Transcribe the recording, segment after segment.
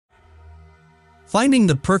Finding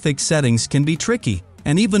the perfect settings can be tricky,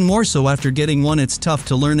 and even more so after getting one. It's tough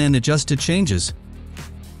to learn and adjust to changes.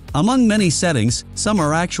 Among many settings, some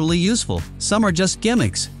are actually useful, some are just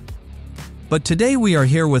gimmicks. But today we are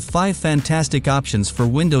here with 5 fantastic options for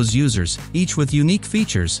Windows users, each with unique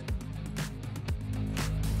features.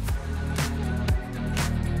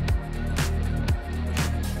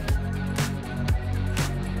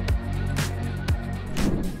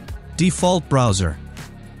 Default browser.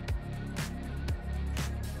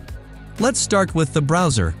 Let's start with the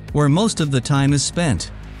browser, where most of the time is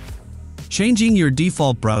spent. Changing your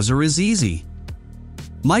default browser is easy.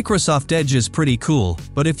 Microsoft Edge is pretty cool,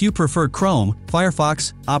 but if you prefer Chrome,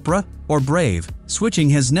 Firefox, Opera, or Brave,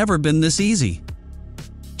 switching has never been this easy.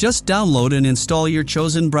 Just download and install your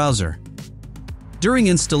chosen browser. During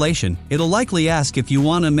installation, it'll likely ask if you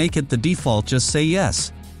want to make it the default. Just say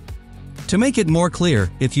yes. To make it more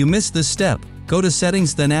clear, if you miss this step, go to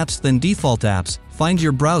Settings, then Apps, then Default Apps, find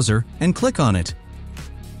your browser, and click on it.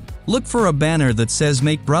 Look for a banner that says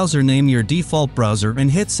Make Browser Name your default browser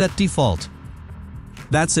and hit Set Default.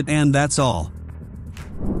 That's it, and that's all.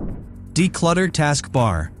 Declutter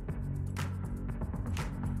taskbar.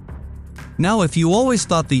 Now, if you always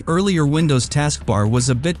thought the earlier Windows taskbar was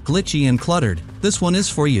a bit glitchy and cluttered, this one is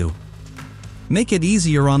for you. Make it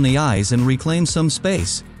easier on the eyes and reclaim some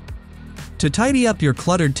space. To tidy up your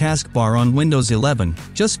cluttered taskbar on Windows 11,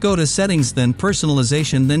 just go to Settings, then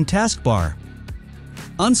Personalization, then Taskbar.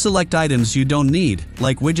 Unselect items you don't need,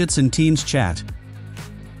 like widgets and Teams chat.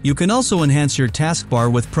 You can also enhance your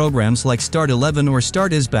taskbar with programs like Start 11 or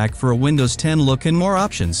Start Is Back for a Windows 10 look and more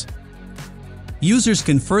options. Users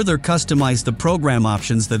can further customize the program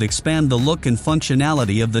options that expand the look and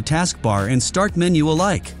functionality of the taskbar and Start menu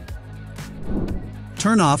alike.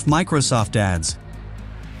 Turn off Microsoft ads.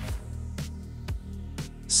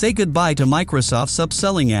 Say goodbye to Microsoft's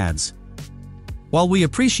upselling ads. While we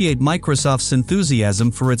appreciate Microsoft's enthusiasm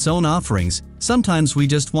for its own offerings, sometimes we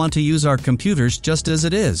just want to use our computers just as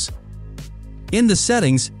it is. In the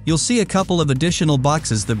settings, you'll see a couple of additional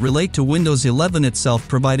boxes that relate to Windows 11 itself,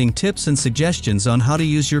 providing tips and suggestions on how to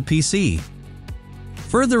use your PC.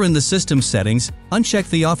 Further in the system settings, uncheck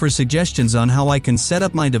the Offer Suggestions on how I can set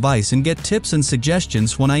up my device and get tips and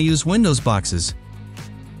suggestions when I use Windows boxes.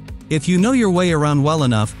 If you know your way around well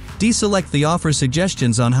enough, deselect the Offer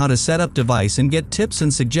Suggestions on how to set up device and get tips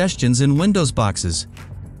and suggestions in Windows boxes.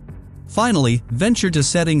 Finally, venture to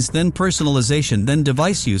Settings, then Personalization, then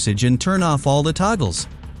Device Usage, and turn off all the toggles.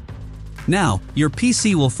 Now, your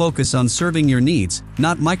PC will focus on serving your needs,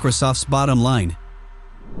 not Microsoft's bottom line.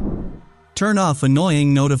 Turn off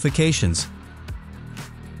annoying notifications.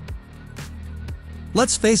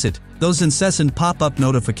 Let's face it, those incessant pop-up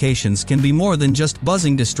notifications can be more than just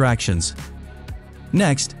buzzing distractions.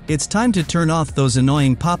 Next, it's time to turn off those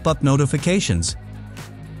annoying pop-up notifications.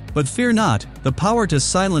 But fear not, the power to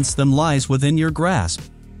silence them lies within your grasp.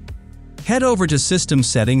 Head over to System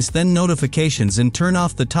Settings, then Notifications, and turn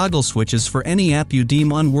off the toggle switches for any app you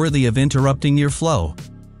deem unworthy of interrupting your flow.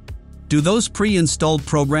 Do those pre-installed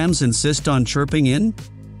programs insist on chirping in?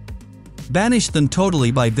 Banish them totally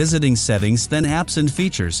by visiting Settings, then Apps and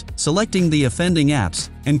Features, selecting the offending apps,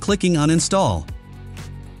 and clicking on Install.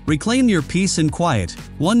 Reclaim your peace and quiet,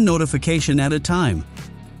 one notification at a time.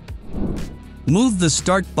 Move the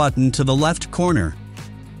Start button to the left corner.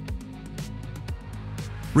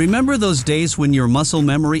 Remember those days when your muscle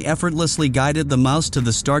memory effortlessly guided the mouse to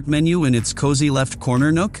the Start menu in its cozy left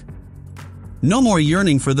corner nook? No more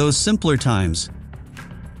yearning for those simpler times.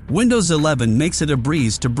 Windows 11 makes it a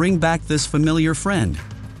breeze to bring back this familiar friend.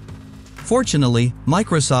 Fortunately,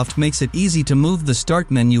 Microsoft makes it easy to move the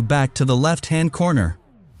Start menu back to the left-hand corner.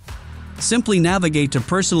 Simply navigate to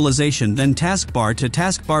Personalization, then Taskbar to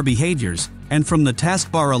Taskbar Behaviors, and from the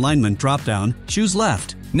Taskbar Alignment drop-down, choose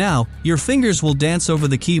Left. Now, your fingers will dance over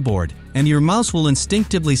the keyboard, and your mouse will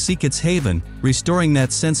instinctively seek its haven, restoring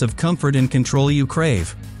that sense of comfort and control you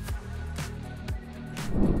crave.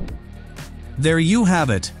 There you have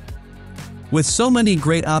it. With so many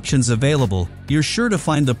great options available, you're sure to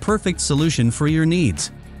find the perfect solution for your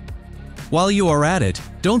needs. While you are at it,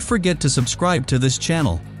 don't forget to subscribe to this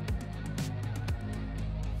channel.